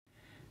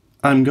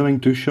I'm going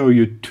to show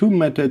you two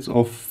methods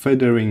of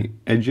feathering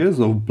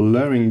edges, of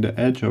blurring the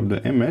edge of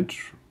the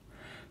image.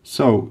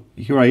 So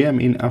here I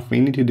am in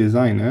Affinity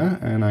Designer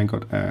and I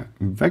got a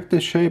vector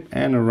shape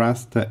and a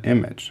raster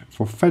image.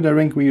 For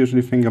feathering we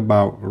usually think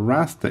about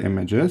raster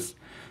images,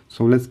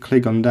 so let's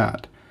click on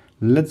that.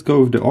 Let's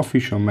go with the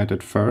official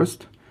method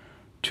first.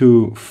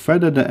 To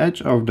feather the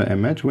edge of the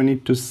image we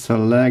need to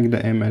select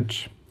the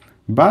image,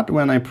 but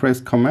when I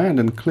press Command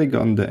and click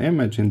on the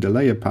image in the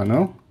layer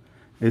panel,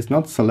 it's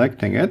not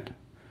selecting it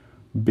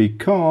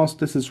because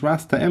this is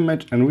raster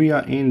image and we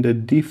are in the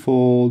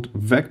default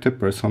vector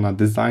persona,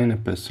 designer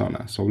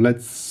persona. So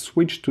let's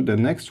switch to the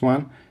next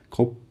one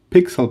called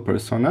pixel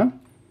persona,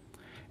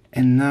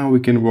 and now we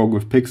can work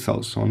with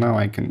pixels. So now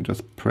I can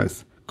just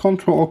press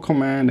Ctrl or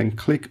Command and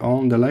click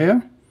on the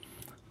layer.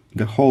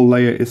 The whole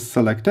layer is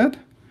selected.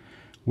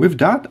 With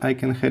that I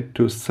can head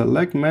to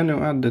select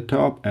menu at the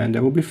top and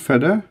there will be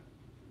feather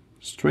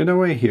straight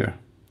away here.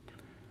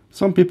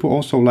 Some people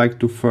also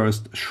like to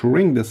first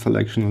shrink the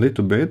selection a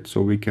little bit,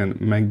 so we can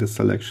make the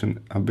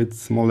selection a bit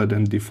smaller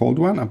than default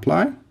one.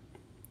 Apply.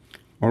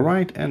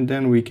 Alright, and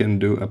then we can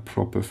do a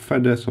proper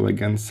feather. So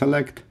again,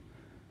 select,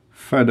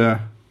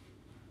 feather,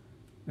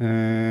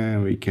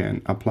 and we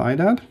can apply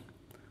that.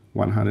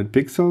 100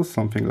 pixels,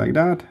 something like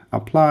that.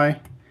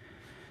 Apply.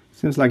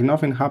 Seems like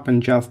nothing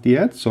happened just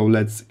yet, so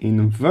let's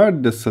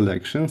invert the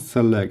selection.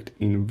 Select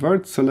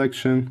invert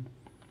selection,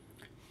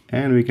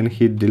 and we can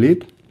hit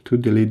delete to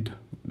delete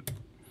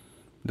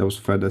those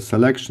feather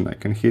selection. I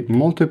can hit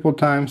multiple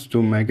times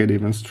to make it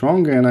even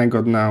stronger, and I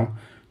got now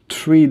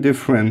 3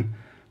 different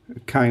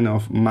kind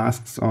of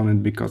masks on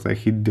it because I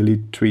hit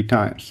delete 3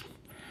 times.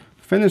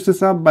 Finish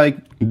this up by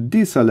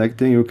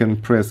deselecting. You can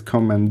press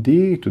Command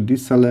D to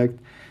deselect,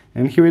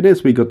 and here it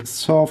is. We got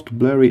soft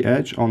blurry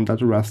edge on that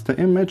raster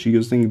image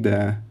using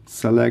the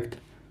select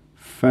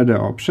feather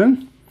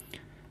option.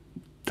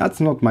 That's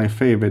not my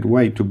favorite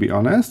way, to be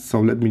honest, so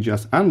let me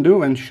just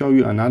undo and show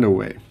you another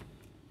way.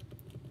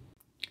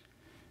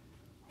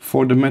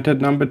 For the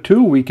method number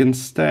 2, we can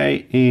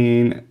stay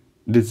in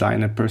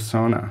designer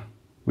persona.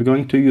 We're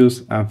going to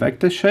use a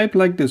vector shape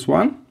like this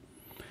one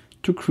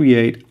to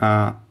create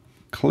a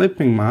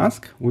clipping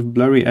mask with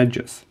blurry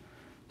edges.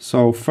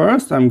 So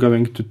first I'm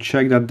going to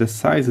check that the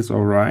size is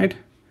alright.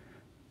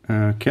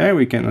 Okay,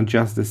 we can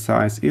adjust the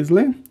size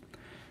easily.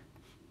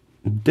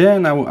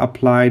 Then I will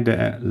apply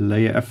the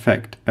layer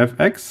effect,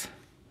 FX,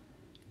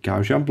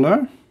 Gaussian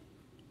blur.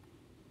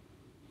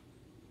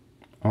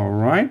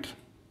 Alright.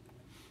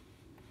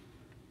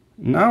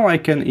 Now I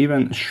can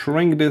even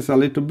shrink this a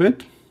little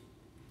bit.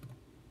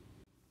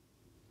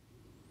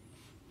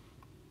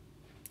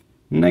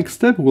 Next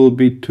step will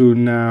be to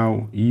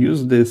now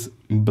use this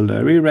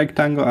blurry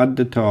rectangle at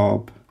the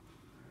top.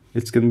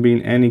 It can be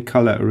in any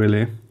color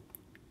really,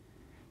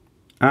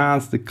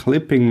 as the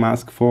clipping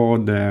mask for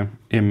the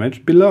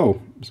image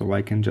below. So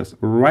I can just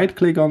right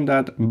click on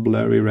that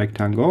blurry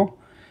rectangle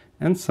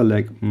and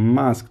select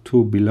mask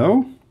tool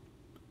below.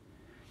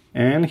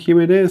 And here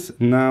it is.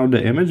 Now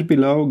the image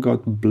below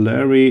got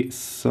blurry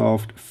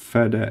soft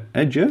feather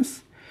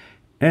edges,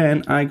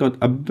 and I got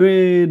a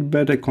bit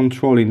better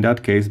control in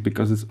that case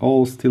because it's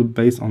all still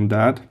based on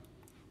that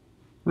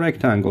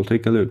rectangle.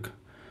 Take a look.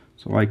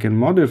 So I can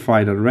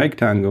modify the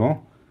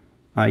rectangle.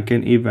 I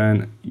can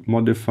even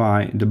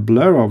modify the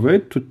blur of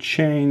it to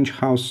change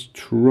how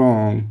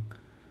strong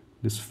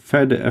this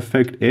feather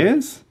effect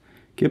is.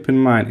 Keep in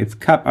mind it's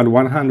capped at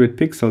 100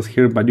 pixels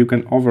here, but you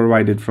can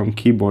override it from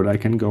keyboard. I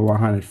can go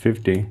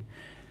 150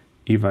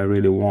 if I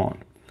really want.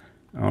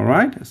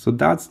 Alright, so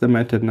that's the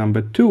method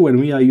number 2 when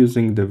we are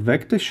using the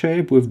vector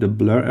shape with the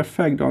blur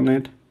effect on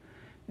it,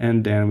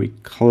 and then we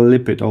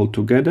clip it all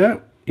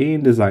together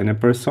in designer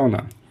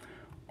persona.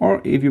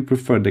 Or if you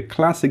prefer the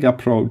classic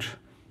approach,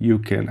 you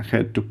can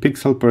head to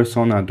pixel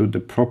persona, do the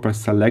proper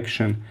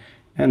selection,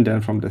 and then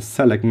from the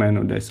select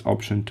menu there's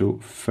option to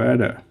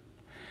feather.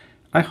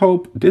 I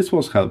hope this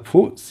was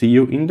helpful. See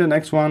you in the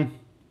next one.